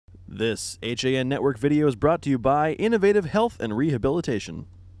This HAN Network video is brought to you by Innovative Health and Rehabilitation.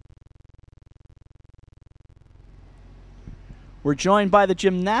 We're joined by the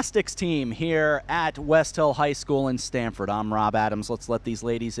gymnastics team here at Westhill High School in Stamford. I'm Rob Adams. Let's let these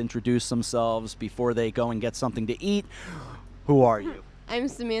ladies introduce themselves before they go and get something to eat. Who are you? I'm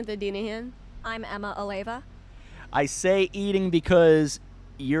Samantha Deenihan. I'm Emma Alleva. I say eating because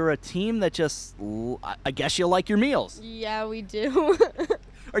you're a team that just, I guess you like your meals. Yeah, we do.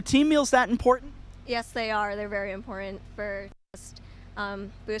 Are team meals that important? Yes, they are. They're very important for just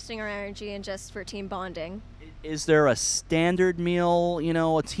boosting our energy and just for team bonding. Is there a standard meal,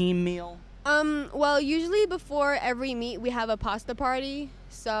 a team meal? Well, usually before every meet we have a pasta party,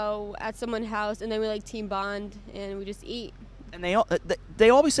 so at someone's house, and then we like team bond and we just eat. And they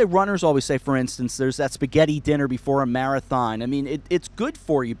always say, runners always say, for instance, there's that spaghetti dinner before a marathon. I mean, it's good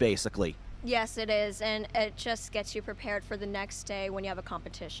for you, basically. Yes, it is, and it just gets you prepared for the next day when you have a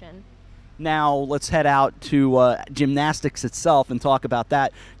competition. Now, let's head out to gymnastics itself and talk about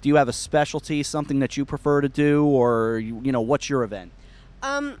that. Do you have a specialty, something that you prefer to do, or, what's your event?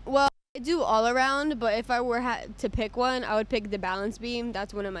 Well, I do all around, but if I were to pick one, I would pick the balance beam.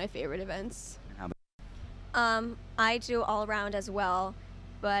 That's one of my favorite events. I do all around as well,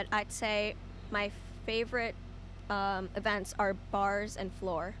 but I'd say my favorite events are bars and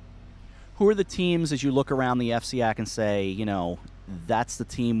floor. Who are the teams as you look around the FCIAC and say, that's the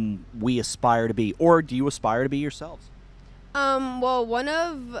team we aspire to be, or do you aspire to be yourselves? Well, one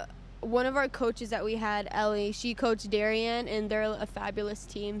of our coaches that we had, Ellie, she coached Deenihan, and they're a fabulous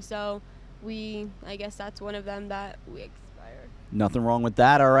team. So I guess that's one of them that we aspire. Nothing wrong with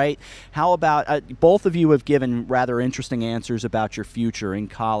that, all right. How about, both of you have given rather interesting answers about your future in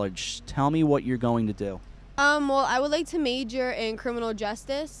college. Tell me what you're going to do. Well, I would like to major in criminal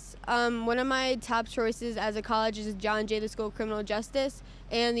justice. One of my top choices as a college is John Jay, the School of Criminal Justice,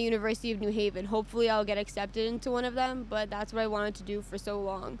 and the University of New Haven. Hopefully I'll get accepted into one of them, but that's what I wanted to do for so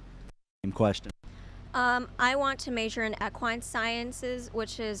long. Same question. I want to major in equine sciences,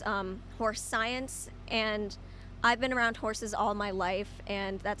 which is horse science, and I've been around horses all my life,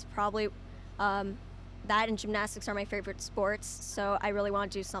 and that's probably that and gymnastics are my favorite sports, so I really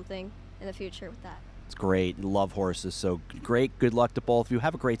want to do something in the future with that. It's great. Love horses. So great. Good luck to both of you.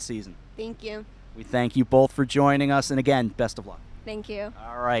 Have a great season. Thank you. We thank you both for joining us. And again, best of luck. Thank you.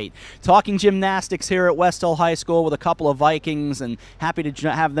 All right. Talking gymnastics here at Westhill High School with a couple of Vikings, and happy to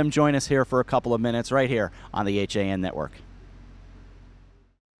have them join us here for a couple of minutes right here on the HAN Network.